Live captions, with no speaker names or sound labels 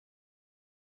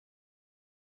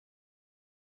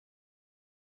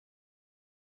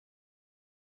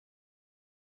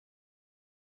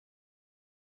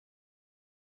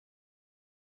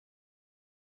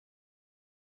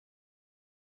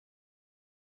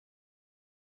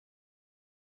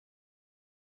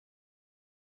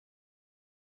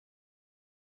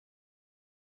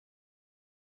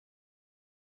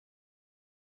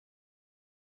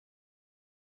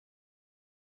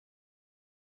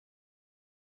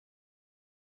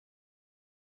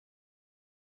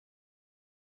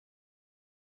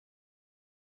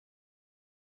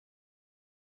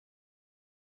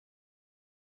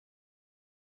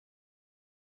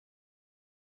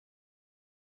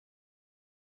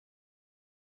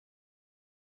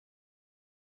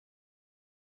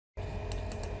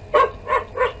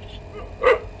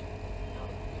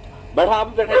बैठा आप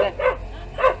बैठे थे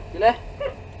चले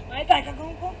मैं क्या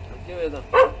करूं को के वे तो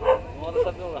मोर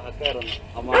सब लोग हक कर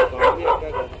हमारा काम भी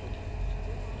क्या कर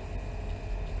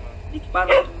पर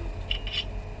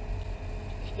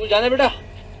स्कूल जाने बेटा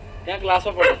क्या क्लास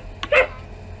में पढ़े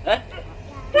हैं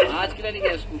आज के लिए नहीं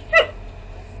गए स्कूल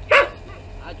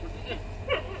आज छुट्टी है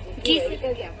जी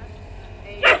निकल गया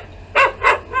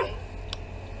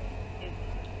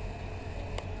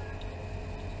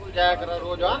स्कूल जाया करो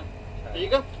रोज हां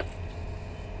ठीक है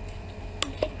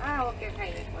हां ओके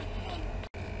फाइन।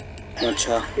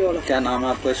 अच्छा क्या नाम है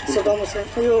आपका स्कूल सदाम हुसैन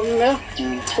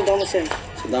सदाम हुसैन।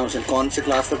 सदाम हुसैन कौन सी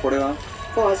क्लास तक पढ़े हो आप?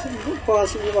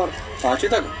 पांचवी बार 5वीं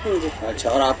तक। हाँ जी। अच्छा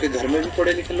और आपके घर में भी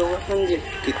पढ़े लिखे लोग हैं? हाँ जी।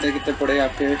 कितने कितने पढ़े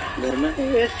आपके घर में?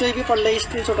 एक तो भी पढ़ ले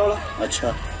इसकी छोटा वाला।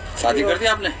 अच्छा शादी कर दी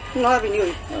आपने? ना अभी नहीं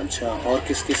हुई। अच्छा और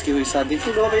किस किस की हुई शादी?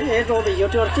 दो भैया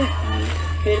थे और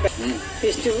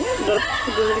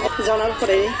जाना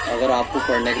पड़े। अगर आपको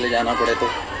पढ़ने के लिए जाना पड़े तो?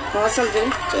 हाँ चल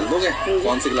दोगे?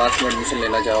 कौन सी क्लास में एडमिशन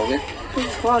लेना चाहोगे?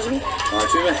 5वीं।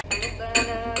 5वीं में।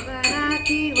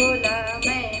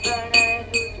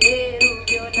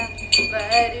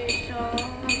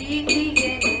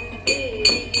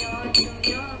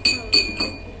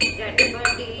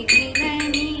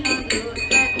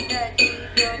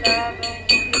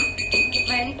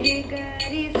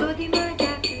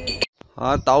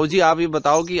 हाँ ताऊ जी आप ये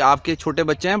बताओ कि आपके छोटे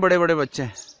बच्चे हैं बड़े बड़े बच्चे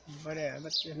हैं? बड़े हैं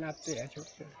बच्चे नापते हैं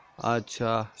छोटे।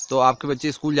 अच्छा तो आपके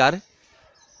बच्चे स्कूल जा रहे?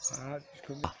 हाँ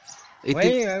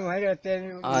इतनी वहीं रहते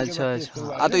हैं। अच्छा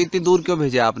अच्छा हाँ तो इतनी दूर क्यों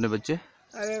भेजे आपने बच्चे?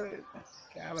 अरे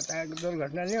क्या बताया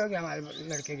दुर्घटना नहीं होगी हमारे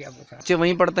लड़के के। बच्चे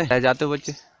वहीं पढ़ते हैं रह जाते हो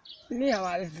बच्चे? नहीं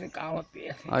हमारे से काम होती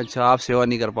है। अच्छा आप सेवा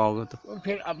नहीं कर पाओगे तो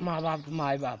फिर अब माँ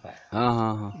बाप है। हाँ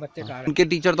हाँ हाँ बच्चे कहाँ उनके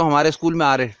टीचर तो हमारे स्कूल में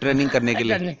आ रहे ट्रेनिंग करने के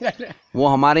लिए वो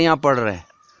हमारे यहाँ पढ़ रहे हैं।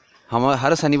 हम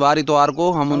हर शनिवार इतवार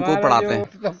को हम उनको पढ़ाते हैं।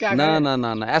 तो ना ना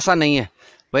ना ना ऐसा नहीं है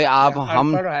भाई आप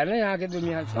हम है ना यहाँ की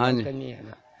दुनिया से। हाँ जी नहीं है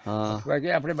ना। हाँ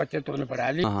अपने बच्चे तुमने पढ़ा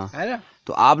ली है ना।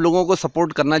 तो आप लोगों को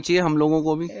सपोर्ट करना चाहिए हम लोगों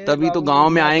को भी तभी तो गांव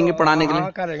में आएंगे पढ़ाने के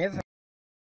लिए। करेंगे।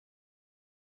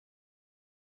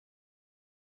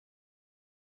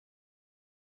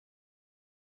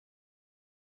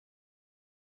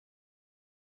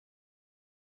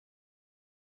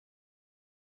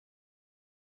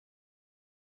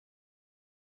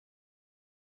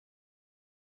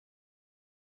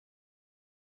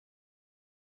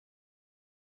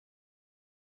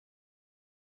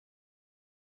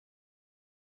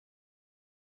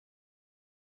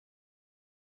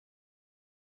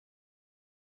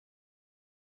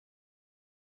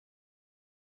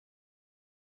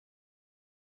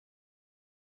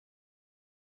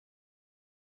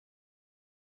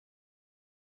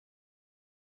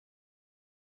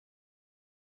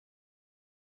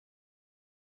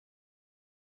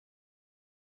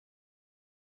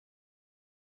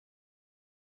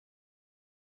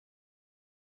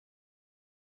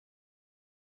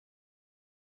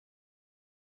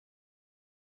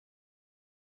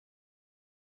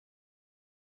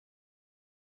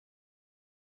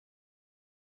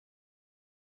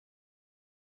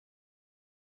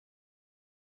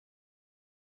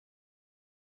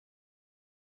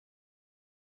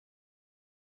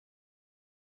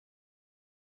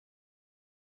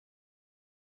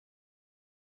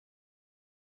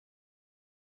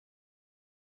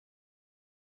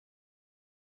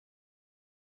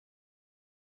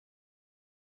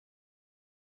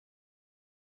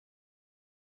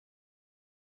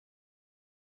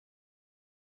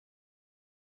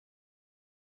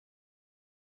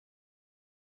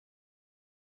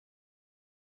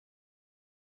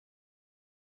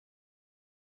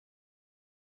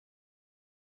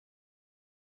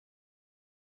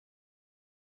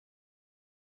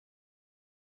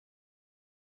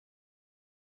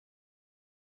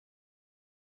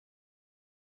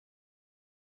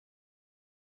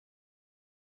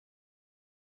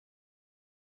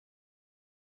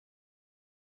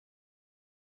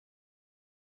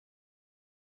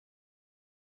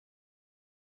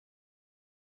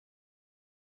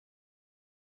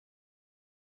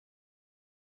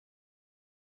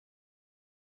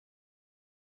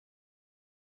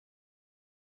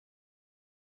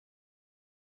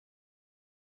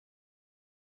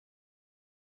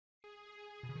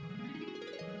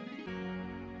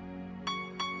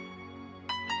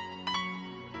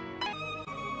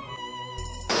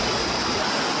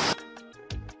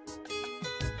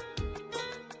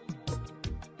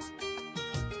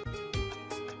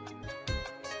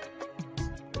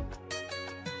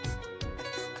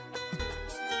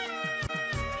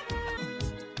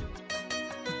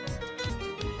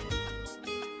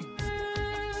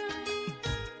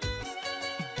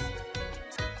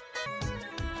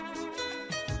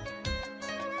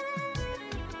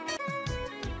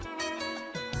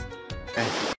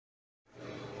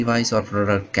 Device or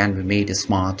product can be made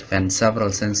smart when several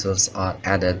sensors are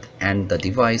added and the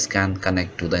device can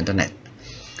connect to the internet.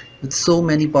 With so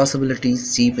many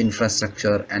possibilities, cheap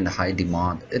infrastructure and high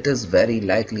demand, it is very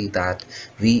likely that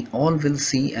we all will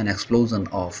see an explosion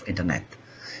of internet.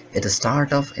 It will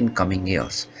start off in coming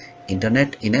years.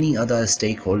 Internet in any other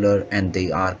stakeholder and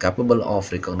they are capable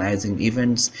of recognizing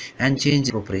events and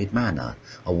changing appropriate manner.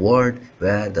 A world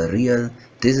where the real,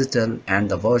 digital and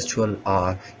the virtual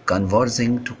are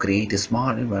converging to create a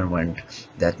smart environment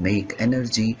that make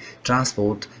energy,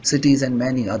 transport, cities and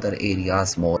many other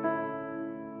areas more.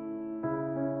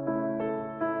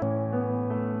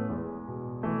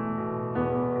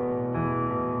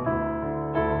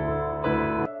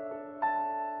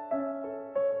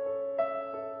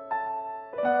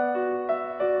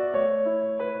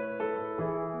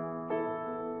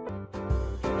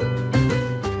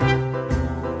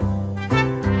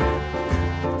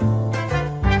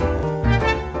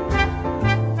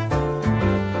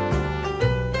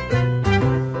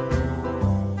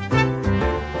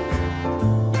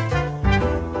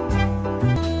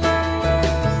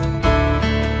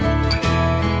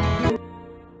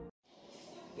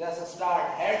 Yes, start.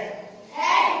 Head,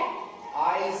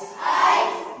 eyes,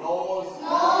 nose,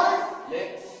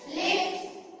 lips,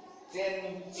 chin,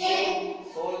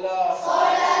 shoulder,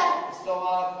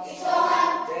 stomach,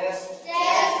 chest,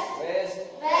 waist,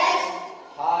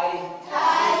 thigh,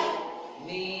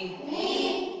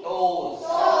 knee, toes,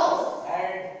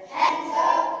 head,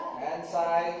 hand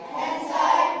side, and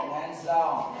hands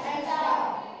down.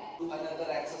 Do another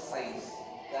exercise.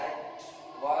 That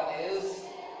one is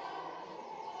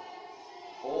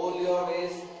hold your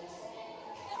waist,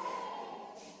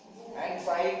 hand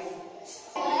side.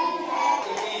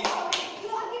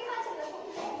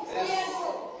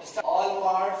 All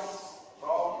parts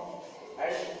from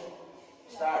head.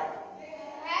 Start.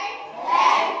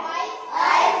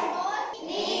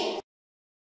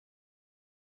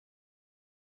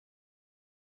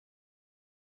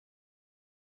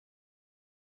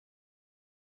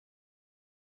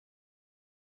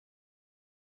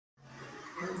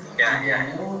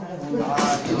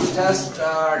 You just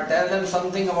tell them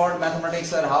something about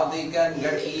mathematics or how they can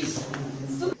get ease.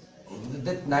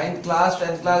 The 9th class,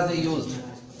 10th class they used.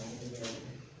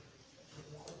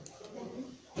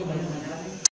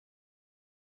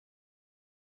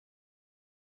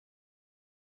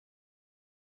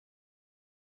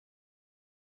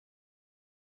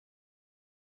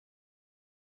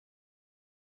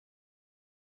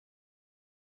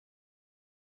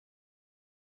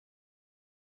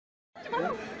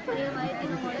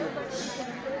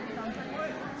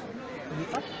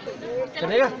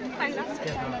 चलेगा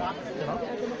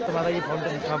तुम्हारा ये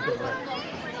fountain काम कर रहा है।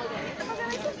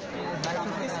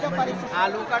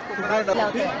 आलू का टुकड़ा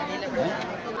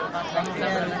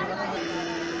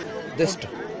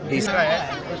तीसरा है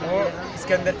वो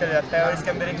इसके अंदर चला जाता है और इसके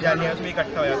अंदर एक जाली है उसमें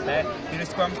इकट्ठा हो जाता है, फिर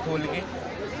इसको हम खोल के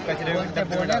कचरे में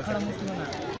डब्बे में डाल सकते हैं।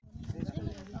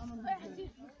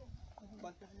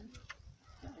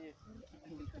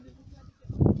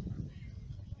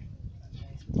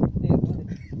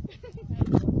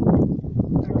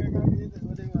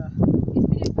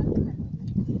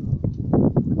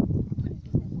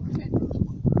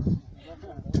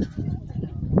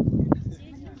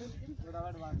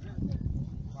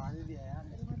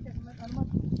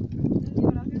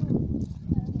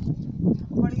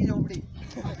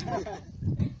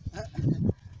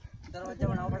 दरवाजा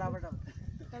बनाओ फटाफट।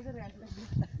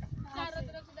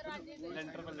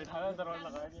 लेंटर पर लिखा है दरवाजा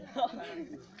लगा दिया।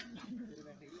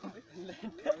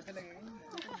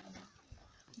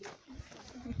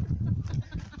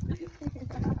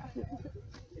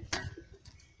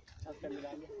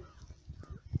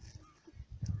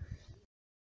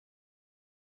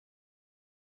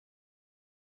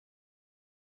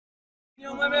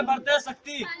 उम्र में बढ़ते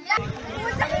शक्ति।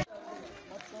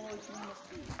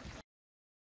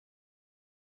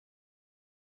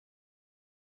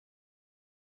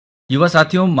 युवा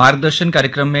साथियों, मार्गदर्शन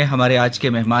कार्यक्रम में हमारे आज के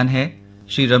मेहमान हैं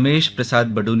श्री रमेश प्रसाद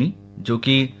बडूनी, जो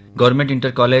कि गवर्नमेंट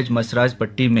इंटर कॉलेज मसराज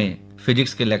पट्टी में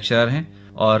फिजिक्स के लेक्चरर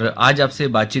हैं। और आज आपसे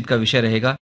बातचीत का विषय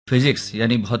रहेगा फिजिक्स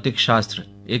यानी भौतिक शास्त्र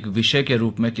एक विषय के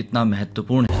रूप में कितना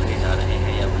महत्वपूर्ण है।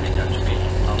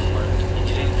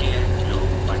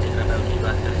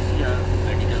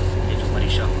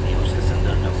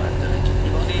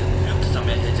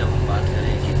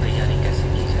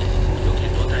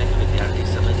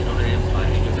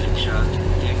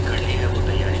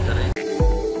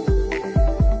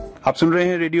 आप सुन रहे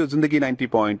हैं रेडियो जिंदगी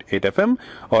 90.8 एफएम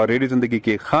और रेडियो जिंदगी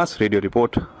की एक खास रेडियो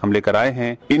रिपोर्ट हम लेकर आए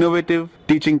हैं इनोवेटिव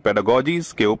टीचिंग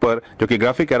पेडागोजीज के ऊपर, जो कि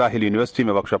ग्राफिक एरा हिल यूनिवर्सिटी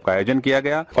में वर्कशॉप का आयोजन किया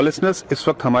गया। और लिसनर्स, इस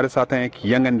वक्त हमारे साथ हैं एक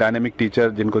यंग एंड डायनेमिक टीचर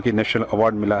जिनको कि नेशनल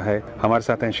अवार्ड मिला है। हमारे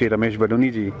साथ हैं श्री रमेश बडूनी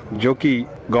जी, जो कि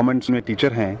गवर्नमेंट में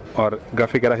टीचर हैं और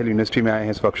ग्राफिक एरा हिल यूनिवर्सिटी में आए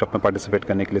हैं इस वर्कशॉप में पार्टिसिपेट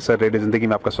करने के लिए। सर, रेडियो जिंदगी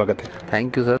में आपका स्वागत है।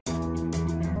 Thank you sir.